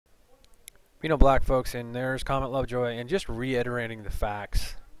BEANOBLACK, folks, and there's Comment Lovejoy, and just reiterating the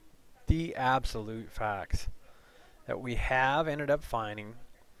facts, the absolute facts, that we have ended up finding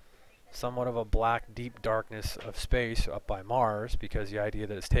somewhat of a black deep darkness of space up by Mars, because the idea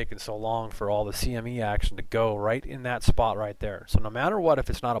that it's taken so long for all the CME action to go right in that spot right there. So no matter what,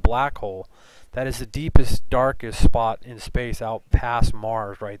 if it's not a black hole, that is the deepest, darkest spot in space out past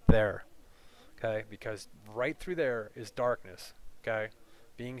Mars right there. Okay, because right through there is darkness, okay,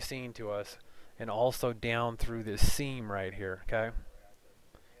 being seen to us, and also down through this seam right here, okay?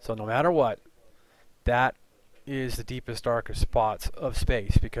 So no matter what, that is the deepest, darkest spots of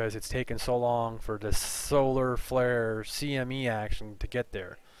space, because it's taken so long for the solar flare CME action to get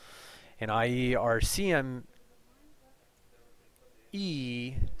there. And i.e. our CME,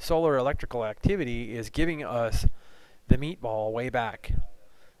 solar electrical activity, is giving us the meatball way back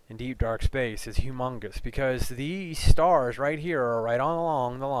in deep dark space is humongous, because these stars right here are right on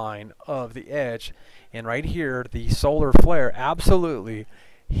along the line of the edge, and right here the solar flare absolutely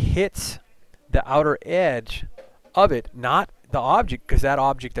hits the outer edge of it, not the object, because that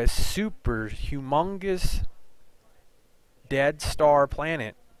object, that super humongous dead star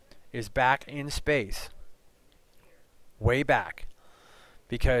planet, is back in space, way back,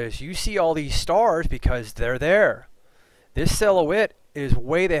 because you see all these stars because they're there. This silhouette is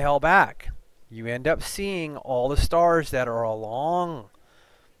way the hell back. You end up seeing all the stars that are along,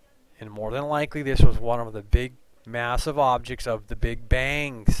 and more than likely this was one of the big massive objects of the Big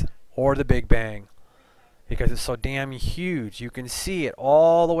Bangs, or the Big Bang, because it's so damn huge. You can see it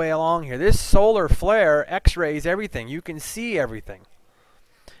all the way along here. This solar flare x-rays everything. You can see everything,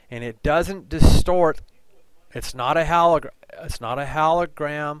 and it doesn't distort. It's not a hologram. It's not a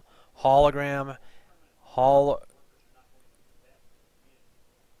hologram.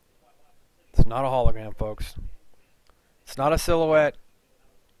 It's not a hologram, folks. It's not a silhouette.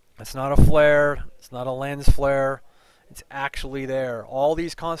 It's not a flare. It's not a lens flare. It's actually there. All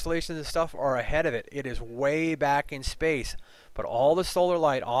these constellations and stuff are ahead of it. It is way back in space. But all the solar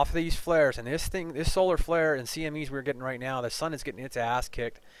light off of these flares, and this solar flare and CMEs we're getting right now, the sun is getting its ass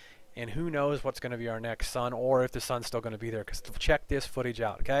kicked. And who knows what's going to be our next sun, or if the sun's still going to be there, because check this footage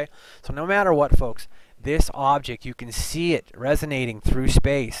out, okay? So no matter what, folks, this object, you can see it resonating through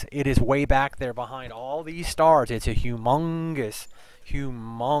space. It is way back there behind all these stars. It's a humongous,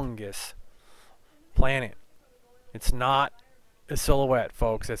 humongous planet. It's not a silhouette,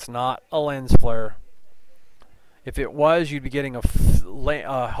 folks. It's not a lens flare. If it was, you'd be getting a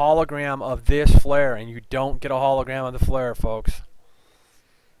hologram of this flare, and you don't get a hologram of the flare, folks.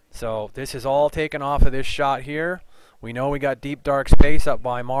 So this is all taken off of this shot here. We know we got deep dark space up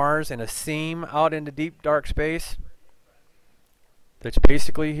by Mars, and a seam out into deep dark space that's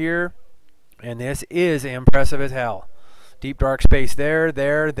basically here, and this is impressive as hell. Deep dark space there,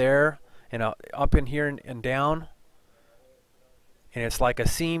 and up in here and down, and it's like a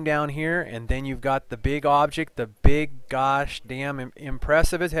seam down here, and then you've got the big object, the big gosh damn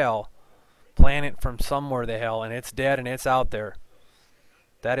impressive as hell planet from somewhere the hell, and it's dead and it's out there.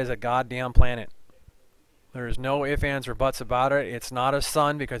 That is a goddamn planet. There's no ifs, ands, or buts about it. It's not a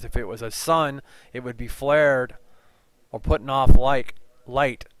sun, because if it was a sun, it would be flared or putting off light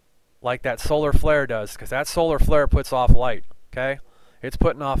like that solar flare does, because that solar flare puts off light, okay? It's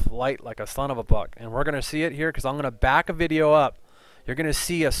putting off light like a son of a buck. And we're going to see it here, because I'm going to back a video up. You're going to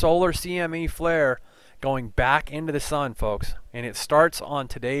see a solar CME flare going back into the sun, folks. And it starts on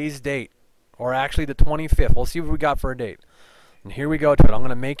today's date, or actually the 25th. We'll see what we got for a date. And here we go to it. I'm going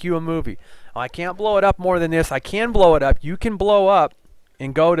to make you a movie. I can't blow it up more than this. I can blow it up. You can blow up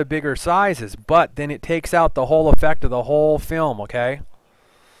and go to bigger sizes, but then it takes out the whole effect of the whole film, okay?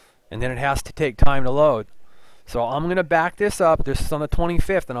 And then it has to take time to load. So I'm going to back this up. This is on the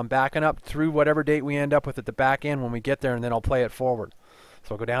 25th, and I'm backing up through whatever date we end up with at the back end when we get there, and then I'll play it forward.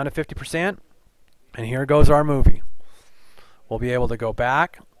 So I'll go down to 50%, and here goes our movie. We'll be able to go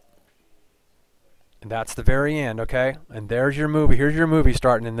back. And that's the very end, okay? And there's your movie. Here's your movie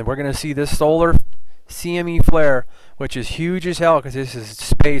starting. And then we're going to see this solar CME flare, which is huge as hell, because this is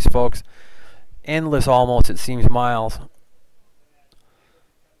space, folks. Endless almost, it seems, miles.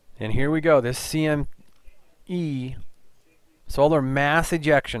 And here we go. This CME, solar mass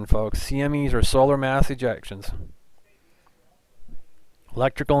ejection, folks. CMEs are solar mass ejections.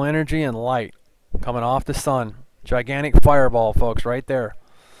 Electrical energy and light coming off the sun. Gigantic fireball, folks, right there.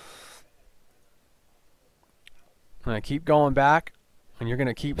 I'm going to keep going back, and you're going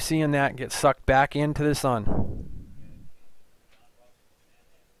to keep seeing that get sucked back into the sun.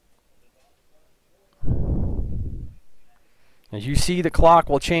 As you see, the clock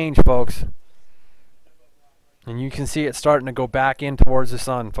will change, folks. And you can see it starting to go back in towards the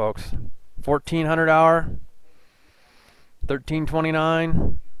sun, folks. 1400 hour,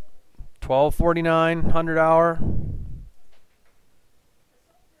 1329, 1249 100 hour,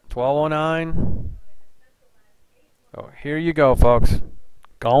 1209. Oh, here you go, folks.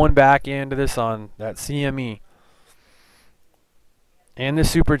 Going back into the sun, that CME and the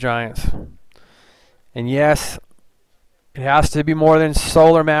supergiants. And yes, it has to be more than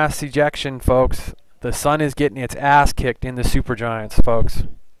solar mass ejection, folks. The sun is getting its ass kicked in the supergiants, folks.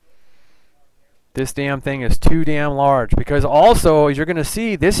 This damn thing is too damn large, because also, as you're going to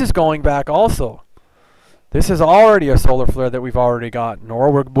see, this is going back also. This is already a solar flare that we've already gotten,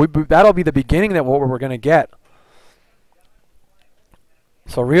 or that'll be the beginning of what we're going to get.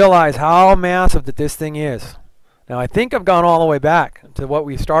 So realize how massive that this thing is. Now I think I've gone all the way back to what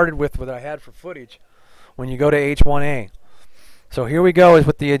we started with, what I had for footage when you go to H1A. So here we go is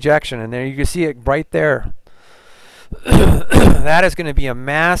with the ejection, and there you can see it right there. That is going to be a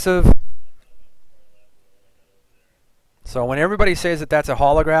massive. So when everybody says that that's a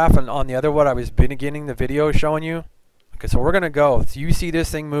holograph, and on the other one I was beginning the video showing you. Okay, so we're going to go. So you see this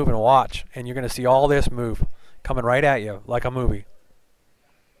thing move and watch, and you're going to see all this move coming right at you like a movie.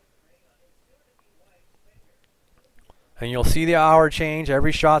 And you'll see the hour change.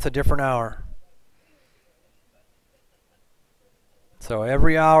 Every shot's a different hour. So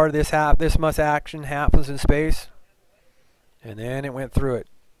every hour this much action happens in space, and then it went through it.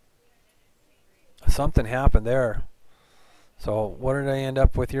 Something happened there. So what did I end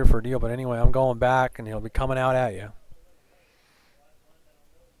up with here for a deal? But anyway, I'm going back, and he'll be coming out at you.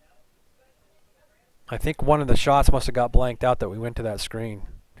 I think one of the shots must have got blanked out that we went to that screen,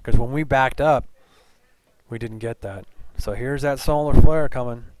 because when we backed up, we didn't get that. So here's that solar flare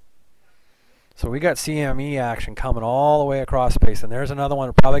coming. So we got CME action coming all the way across space, and there's another one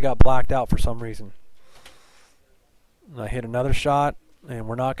that probably got blacked out for some reason. And I hit another shot, and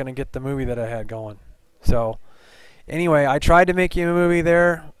we're not going to get the movie that I had going. So anyway, I tried to make you a movie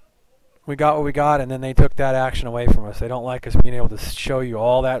there. We got what we got, and then they took that action away from us. They don't like us being able to show you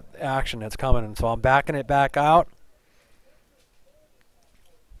all that action that's coming, and so I'm backing it back out.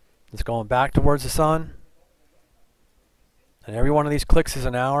 It's going back towards the sun. And every one of these clicks is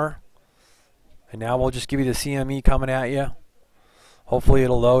an hour. And now we'll just give you the CME coming at you. Hopefully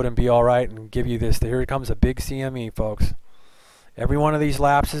it'll load and be all right and give you this. Here comes a big CME, folks. Every one of these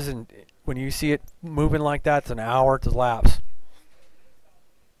lapses, and when you see it moving like that, it's an hour to lapse.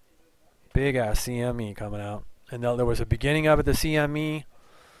 Big ass CME coming out. And there was a beginning of it, the CME,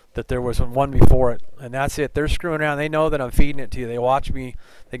 that there was one before it. And that's it. They're screwing around. They know that I'm feeding it to you. They watch me.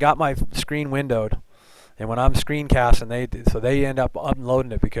 They got my screen windowed. And when I'm screencasting, so they end up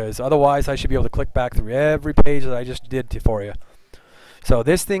unloading it, because otherwise I should be able to click back through every page that I just did for you. So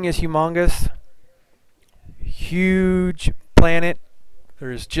this thing is humongous. Huge planet.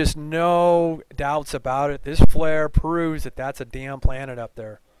 There's just no doubts about it. This flare proves that that's a damn planet up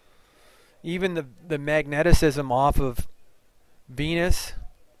there. Even the magneticism off of Venus,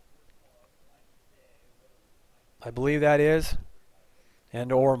 I believe that is,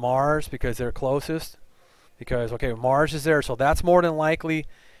 and or Mars, because they're closest. Because, okay, Mars is there, so that's more than likely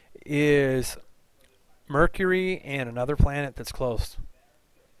is Mercury and another planet that's close.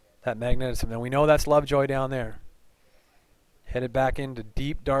 That magnetism. And we know that's Lovejoy down there. Headed back into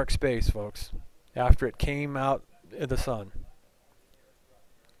deep, dark space, folks, after it came out of the sun.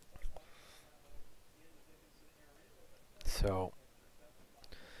 So,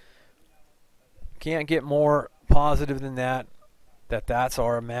 can't get more positive than that, that's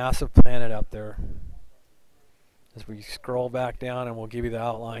our massive planet up there. As we scroll back down, and we'll give you the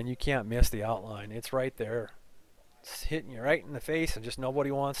outline. You can't miss the outline. It's right there. It's hitting you right in the face, and just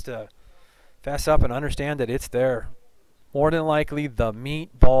nobody wants to fess up and understand that it's there. More than likely the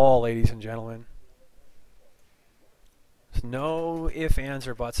meatball, ladies and gentlemen. There's no ifs, ands,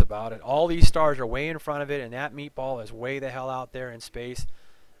 or buts about it. All these stars are way in front of it, and that meatball is way the hell out there in space.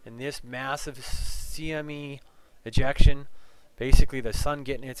 And this massive CME ejection, basically the sun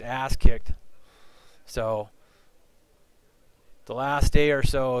getting its ass kicked. So the last day or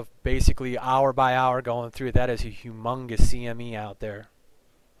so of basically hour by hour going through, that is a humongous CME out there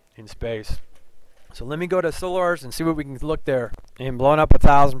in space. So let me go to Solars and see what we can look there. And blowing up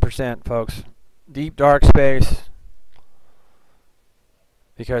 1,000%, folks. Deep dark space.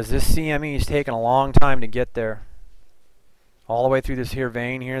 Because this CME is taking a long time to get there. All the way through this here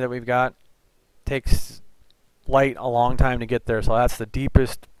vein here that we've got. Takes light a long time to get there. So that's the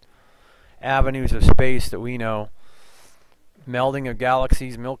deepest avenues of space that we know. Melding of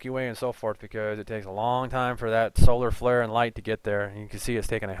galaxies, Milky Way, and so forth, because it takes a long time for that solar flare and light to get there. And you can see it's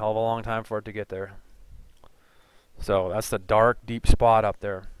taking a hell of a long time for it to get there. So that's the dark, deep spot up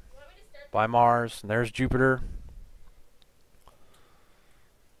there. Want me to start by Mars, and there's Jupiter.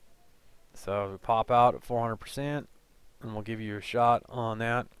 So we pop out at 400%, and we'll give you a shot on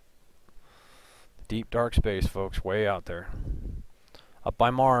that. Deep dark space, folks, way out there. Up by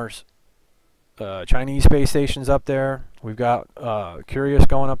Mars. Chinese space station's up there. We've got Curious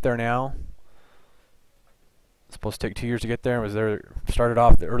going up there now. It's supposed to take 2 years to get there. It was there, started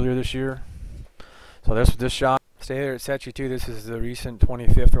off earlier this year. So this shot. Stay there at Setchi 2. This is the recent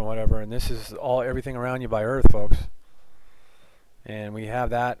 25th or whatever, and this is everything around you by Earth, folks. And we have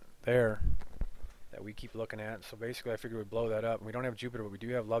that there that we keep looking at. So basically I figured we'd blow that up. We don't have Jupiter, but we do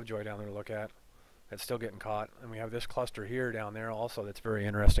have Lovejoy down there to look at. That's still getting caught. And we have this cluster here down there also that's very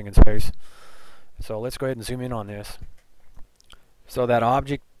interesting in space. So let's go ahead and zoom in on this. So that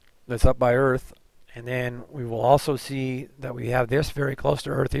object that's up by Earth, and then we will also see that we have this very close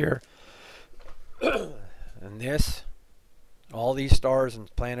to Earth here. And this, all these stars and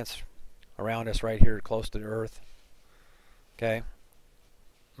planets around us right here close to Earth. Okay.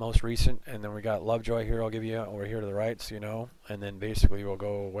 Most recent, and then we got Lovejoy here. I'll give you over here to the right, so you know. And then basically we'll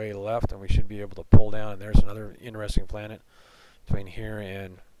go way left, and we should be able to pull down. And there's another interesting planet between here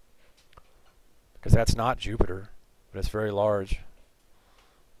and, because that's not Jupiter, but it's very large.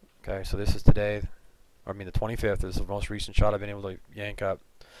 Okay, so this is today. I mean the 25th. This is the most recent shot I've been able to yank up.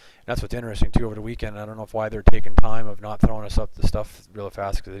 And that's what's interesting too over the weekend. I don't know why they're taking time of not throwing us up the stuff real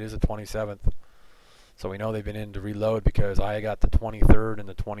fast, because it is the 27th. So we know they've been in to reload, because I got the 23rd and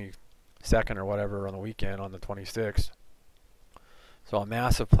the 22nd or whatever on the weekend on the 26th. So a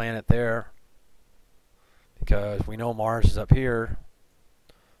massive planet there, because we know Mars is up here.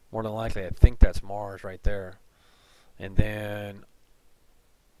 More than likely, I think that's Mars right there. And then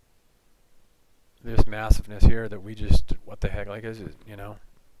this massiveness here that we just, what the heck, like is it, you know?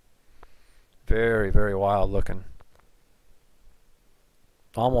 Very, very wild looking.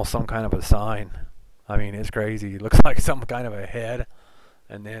 Almost some kind of a sign. I mean, it's crazy. It looks like some kind of a head,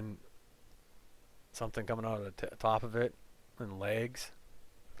 and then something coming out of the top of it, and legs.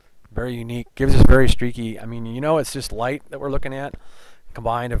 Very unique. Gives us very streaky. I mean, you know, it's just light that we're looking at,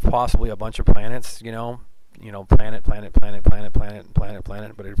 combined of possibly a bunch of planets. You know, planet, planet, planet, planet, planet, planet,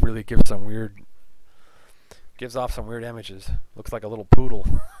 planet. But it really gives some weird, gives off some weird images. Looks like a little poodle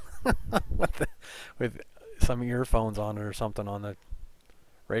with some earphones on it or something on the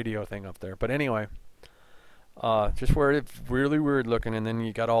radio thing up there. But anyway. Just where it's really weird looking, and then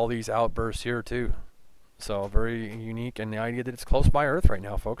you got all these outbursts here too. So very unique, and the idea that it's close by Earth right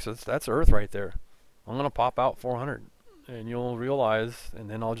now, folks. That's Earth right there. I'm gonna pop out 400, and you'll realize,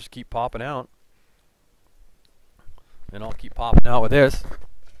 and then I'll just keep popping out, and I'll keep popping out with this.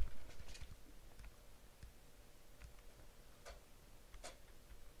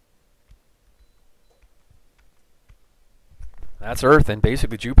 That's Earth, and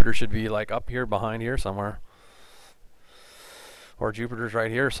basically Jupiter should be like up here behind here somewhere. Or Jupiter's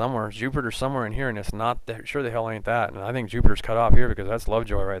right here somewhere. Jupiter's somewhere in here, and it's not there. Sure the hell ain't that. And I think Jupiter's cut off here, because that's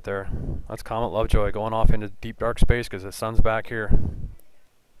Lovejoy right there. That's Comet Lovejoy going off into deep dark space, because the sun's back here.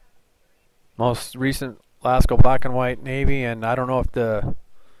 Most recent LASCO black and white Navy, and I don't know if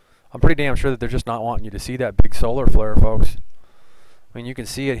I'm pretty damn sure that they're just not wanting you to see that big solar flare, folks. I mean, you can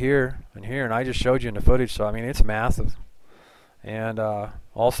see it here, and I just showed you in the footage, so I mean, it's massive. And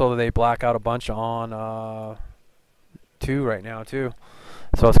also they black out a bunch on 2 right now too,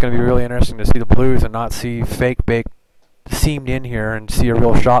 so it's going to be really interesting to see the blues and not see fake bake seamed in here, and see a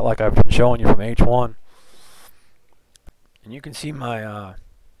real shot like I've been showing you from H1. And you can see my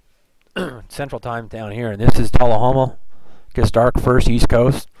central time down here, and this is Tullahoma. Gets dark first, East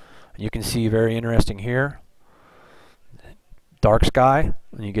Coast, and you can see very interesting here, dark sky,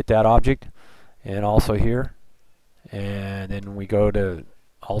 and you get that object, and also here. And then we go to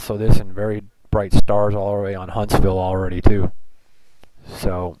also this, and very bright stars all the way on Huntsville already too.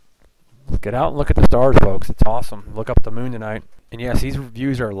 So get out and look at the stars, folks. It's awesome. Look up the moon tonight. And yes, these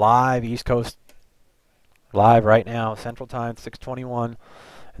views are live, East Coast, live right now, Central Time, 6:21.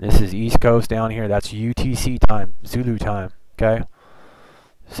 And this is East Coast down here. That's UTC time, Zulu time. Okay.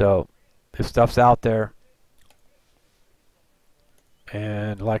 So this stuff's out there.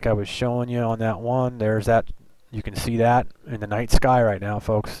 And like I was showing you on that one, there's that. You can see that in the night sky right now,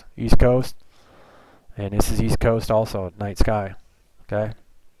 folks. East Coast. And this is East Coast also, night sky. Okay.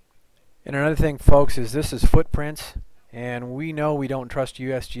 And another thing, folks, is this is footprints. And we know we don't trust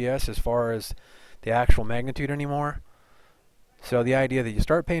USGS as far as the actual magnitude anymore. So the idea that you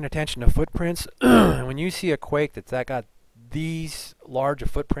start paying attention to footprints, and when you see a quake that's got these large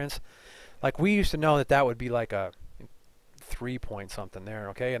of footprints, like we used to know that that would be like a 3 point something there,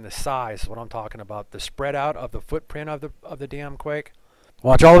 okay? And the size is what I'm talking about. The spread out of the footprint of the damn quake.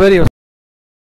 Watch all the videos.